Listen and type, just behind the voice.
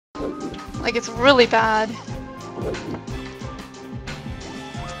Like, it's really bad.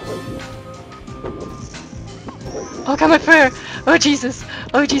 Oh god, my prayer! Oh Jesus!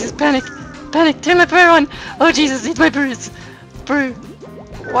 Oh Jesus, panic! Panic! Turn my prayer on! Oh Jesus, eat my brews! Brew.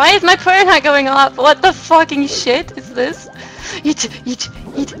 Why is my prayer not going off? What the fucking shit is this? Eat! Eat!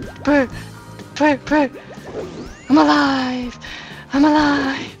 Eat! Brew! Brew! Brew! I'm alive! I'm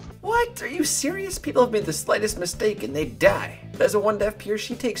alive! What? Are you serious? People have made the slightest mistake and they die. But as a 1 death peer,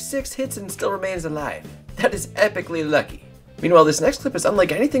 she takes 6 hits and still remains alive. That is epically lucky. Meanwhile, this next clip is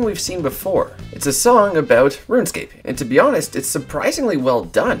unlike anything we've seen before. It's a song about RuneScape, and to be honest, it's surprisingly well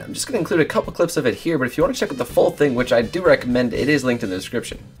done. I'm just going to include a couple clips of it here, but if you want to check out the full thing, which I do recommend, it is linked in the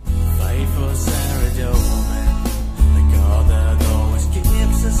description. Fight for Sarah, man. The God that always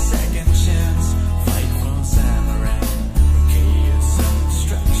gives a second chance. Fight for Samurai. Chaos and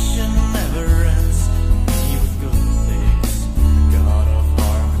destruction never ends. He with good things. God of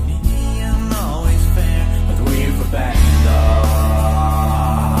harmony and always fair. But we're for bad.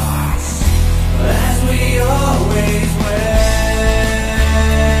 As we always wear,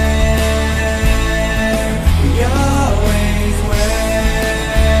 we always wear.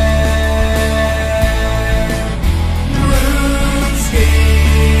 RuneScape,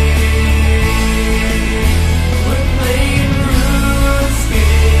 we're playing RuneScape,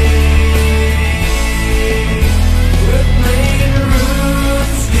 we're playing RuneScape.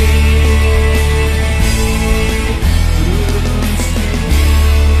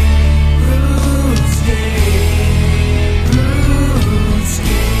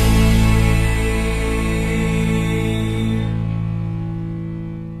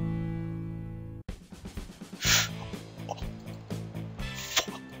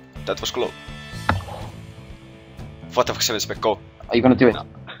 That was close. What the fuck, 7 spec, go. Are you gonna do it? No.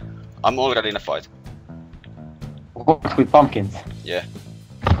 I'm already in a fight. What, with pumpkins? Yeah.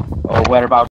 Oh, whereabouts?